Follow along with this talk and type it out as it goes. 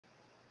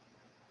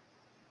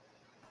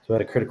So I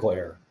had a critical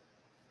error.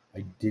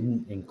 I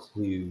didn't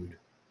include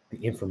the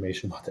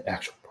information about the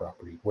actual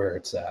property, where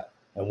it's at,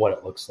 and what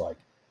it looks like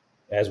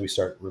as we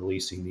start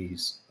releasing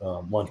these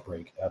lunch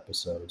break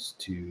episodes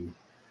to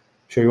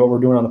show you what we're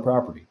doing on the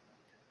property.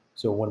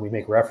 So when we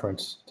make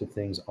reference to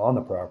things on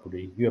the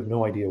property, you have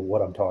no idea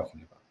what I'm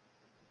talking about.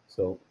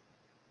 So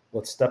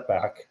let's step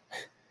back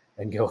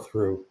and go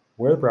through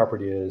where the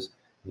property is,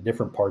 the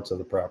different parts of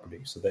the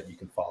property, so that you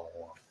can follow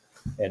along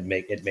and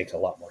makes a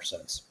lot more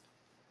sense.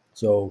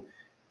 So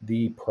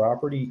the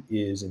property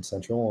is in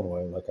central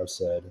Illinois, like I've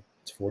said.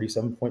 It's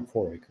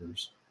 47.4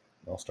 acres.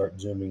 I'll start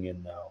zooming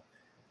in now.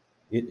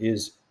 It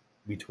is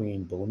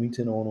between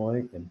Bloomington,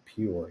 Illinois, and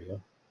Peoria. I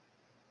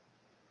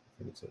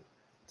think it's a,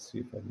 let's see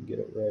if I can get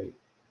it right.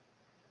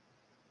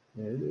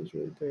 There it is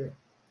right there.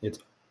 It's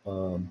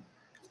um,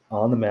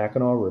 on the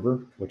Mackinac River,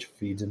 which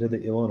feeds into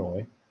the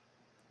Illinois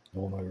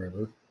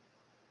River.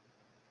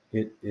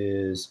 It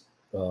is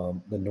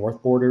the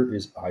north border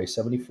is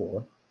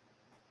I-74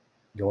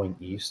 going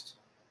east.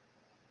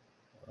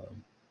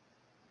 Um,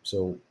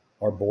 so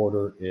our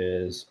border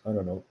is, I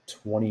don't know,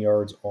 20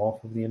 yards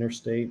off of the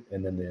interstate,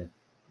 and then the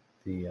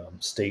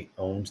state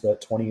owns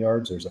that 20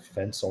 yards. There's a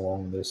fence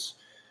along this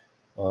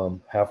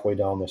halfway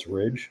down this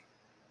ridge,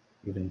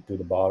 even through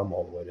the bottom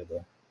all the way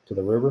to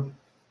the river.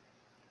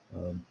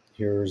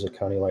 Here's a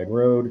county line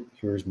road.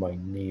 Here's my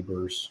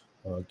neighbor's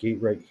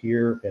gate right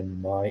here,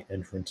 and my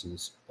entrance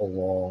is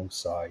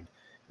alongside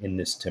in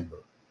this timber.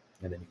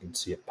 And then you can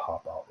see it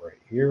pop out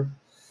right here.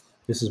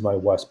 This is my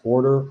west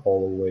border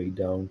all the way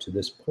down to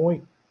this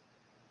point.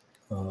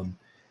 When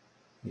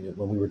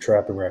we were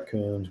trapping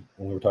raccoons,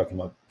 when we were talking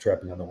about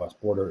trapping on the west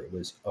border, it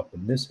was up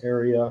in this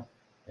area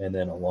and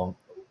then along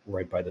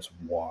right by this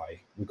Y.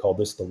 We call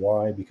this the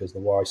Y because the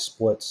Y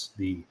splits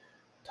the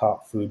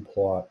top food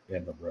plot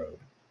and the road.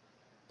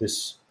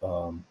 This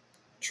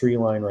tree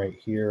line right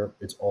here,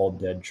 it's all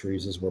dead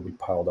trees. This is where we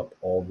piled up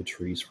all the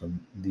trees from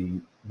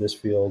this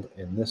field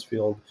and this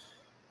field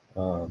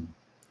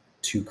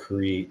to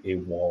create a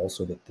wall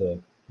so that the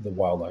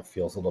wildlife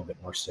feels a little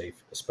bit more safe,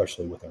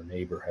 especially with our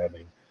neighbor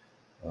having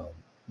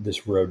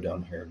this road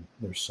down here.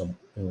 There's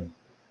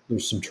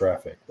some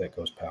traffic that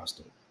goes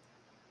past it.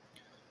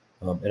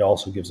 It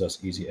also gives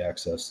us easy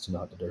access to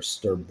not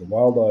disturb the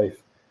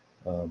wildlife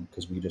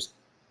because we just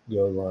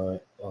go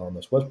on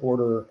this west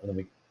border,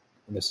 and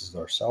this is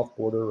our south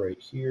border right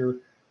here.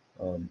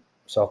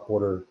 South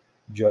border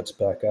juts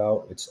back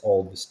out. It's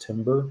all this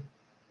timber,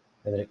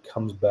 and then it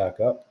comes back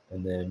up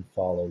and then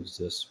follows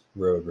this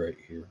road right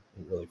here.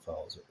 It really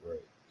follows it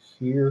right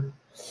here.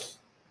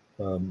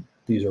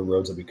 These are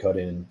roads that we cut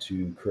in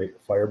to create a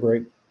fire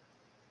break,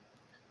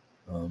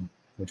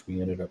 which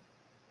we ended up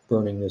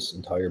burning this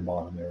entire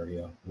bottom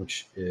area,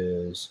 which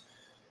is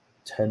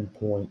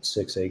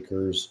 10.6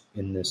 acres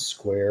in this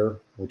square,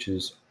 which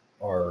is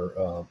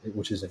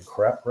which is in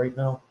crap right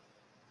now.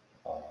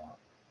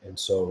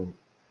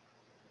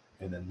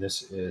 And then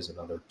this is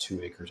another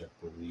 2 acres,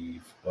 I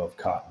believe, of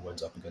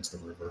cottonwoods up against the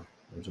river.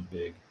 There's a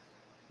big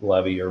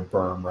levee or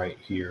berm right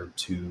here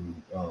to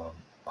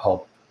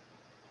help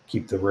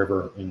keep the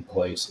river in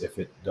place if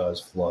it does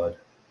flood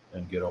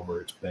and get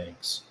over its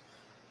banks.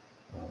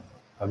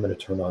 I'm going to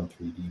turn on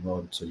 3D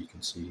mode so you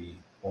can see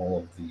all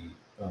of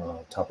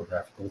the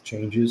topographical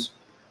changes.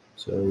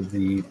 So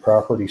the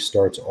property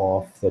starts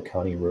off the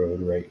county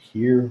road right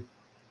here.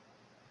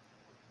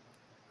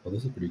 Well,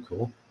 this is pretty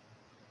cool.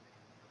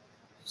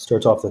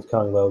 Starts off the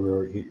county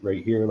road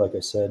right here. Like I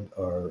said,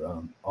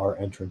 our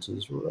entrance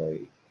is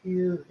right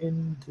here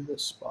into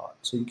this spot,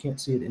 so you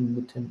can't see it in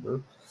the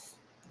timber.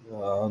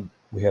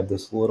 We have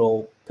this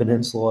little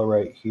peninsula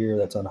right here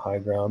that's on high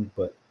ground,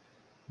 but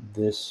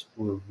this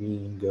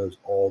ravine goes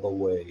all the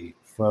way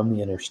from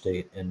the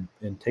interstate and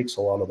takes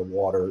a lot of the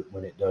water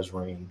when it does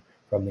rain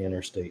from the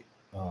interstate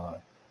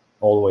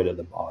all the way to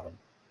the bottom.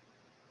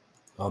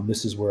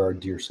 This is where our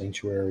deer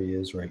sanctuary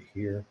is right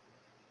here.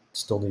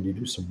 Still need to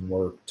do some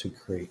work to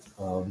create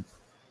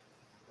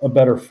a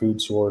better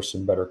food source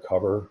and better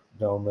cover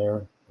down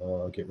there.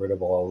 Get rid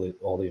of all the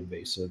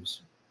invasives.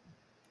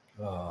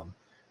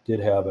 Did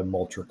have a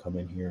mulcher come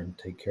in here and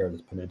take care of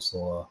this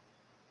peninsula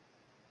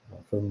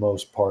for the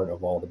most part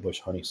of all the bush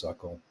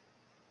honeysuckle,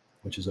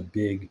 which is a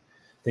big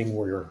thing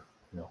where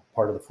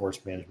part of the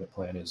forest management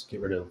plan is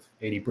get rid of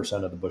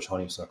 80% of the bush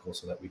honeysuckle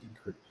so that we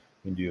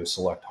can do a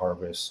select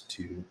harvest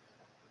to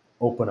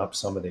open up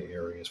some of the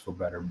areas for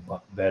better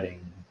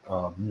bedding,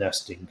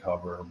 nesting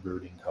cover,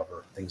 brooding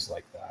cover, things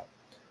like that.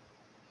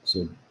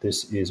 So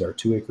this is our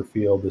 2 acre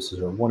field. This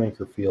is our 1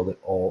 acre field.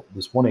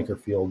 This 1 acre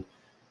field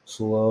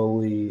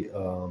slowly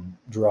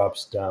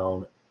drops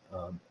down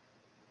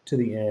to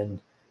the end,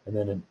 and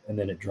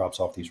then it drops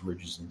off these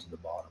ridges into the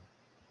bottom.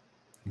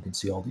 You can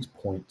see all these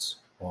points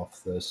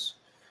off this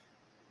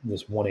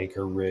 1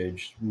 acre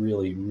ridge.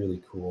 Really,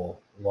 really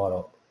cool. A lot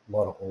of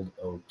old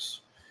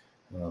oaks.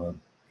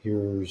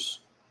 Here's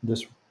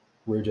this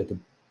ridge at the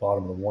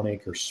bottom of the 1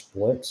 acre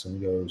splits and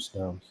goes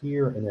down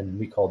here, and then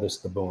we call this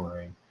the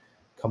boomerang,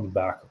 coming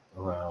back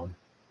around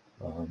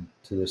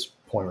to this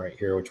point right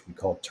here, which we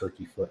call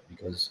Turkey Foot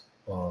because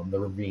The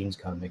ravines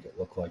kind of make it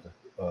look like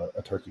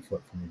a turkey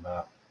foot from your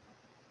map.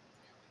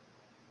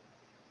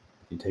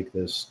 You take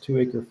this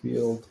 2-acre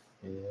field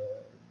and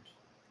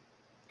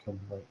come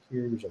right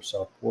here. Here's our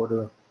south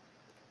border.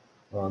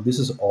 This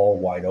is all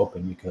wide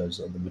open because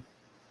of the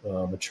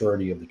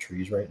maturity of the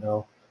trees right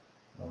now.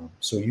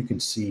 So you can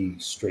see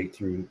straight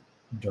through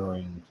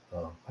during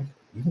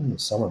even in the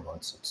summer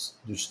months. It's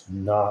just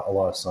not a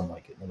lot of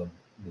sunlight getting to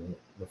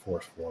the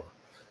forest floor.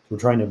 So we're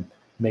trying to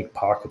make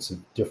pockets of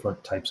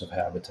different types of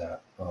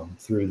habitat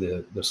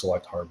through the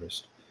select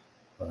harvest.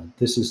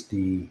 This is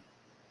the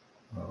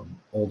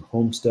old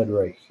homestead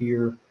right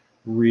here.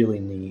 Really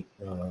neat.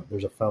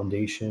 There's a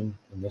foundation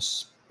in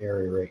this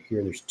area right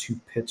here. There's 2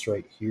 pits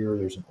right here.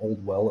 There's an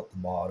old well at the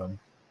bottom.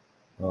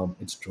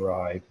 It's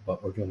dry,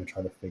 but we're going to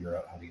try to figure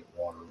out how to get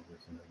water over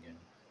here again.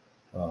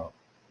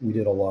 We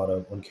did a lot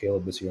of, when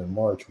Caleb was here in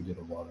March, we did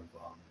a lot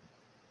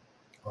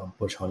of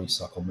bush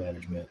honeysuckle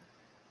management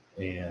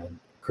and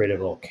created a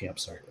little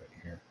campsite right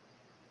here.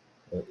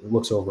 It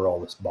looks over all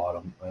this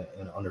bottom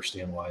and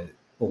understand why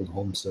old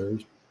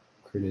homesteaders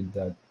created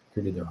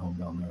their home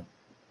down there.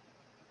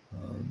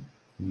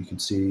 You can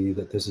see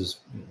that this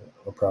is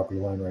a property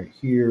line right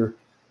here,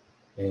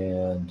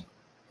 and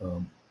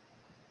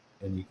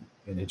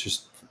it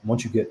just,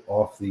 once you get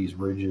off these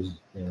ridges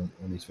and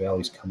these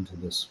valleys, come to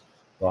this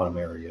bottom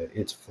area,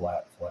 it's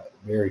flat,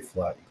 very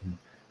flat.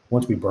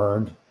 Once we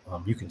burned,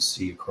 you can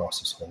see across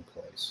this whole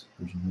place.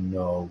 There's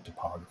no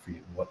topography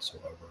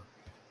whatsoever,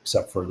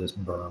 except for this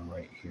berm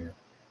right here.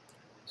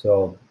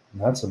 So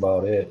that's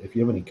about it. If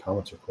you have any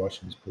comments or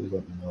questions, please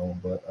let me know.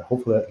 But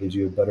hopefully that gives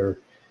you a better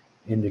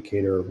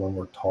indicator of when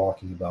we're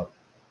talking about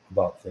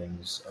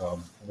things,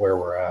 where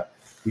we're at.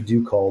 We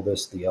do call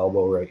this the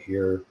elbow right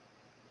here.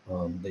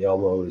 The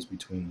elbow is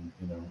between,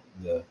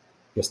 the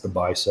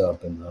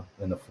bicep and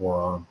the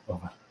forearm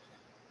of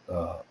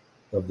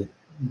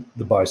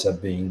the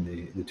bicep being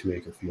the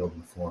 2-acre field,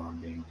 and the forearm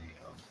being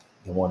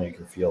the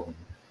 1-acre field, and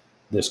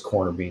this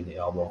corner being the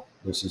elbow.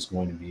 This is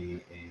going to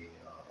be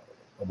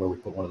where we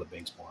put one of the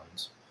Banks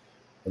blinds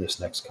for this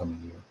next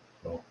coming year.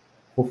 So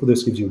hopefully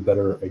this gives you a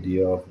better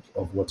idea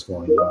of what's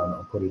going on.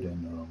 I'll put it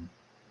in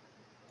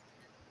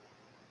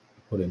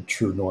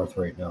true north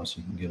right now so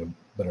you can get a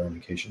better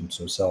indication.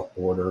 So south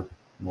border,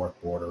 north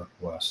border,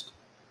 west,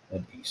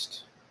 and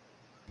east.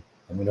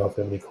 Let me know if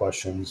you have any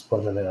questions.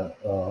 Put them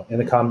in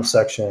the comment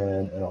section,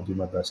 and I'll do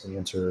my best to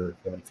answer. If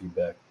you have any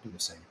feedback, do the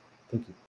same. Thank you.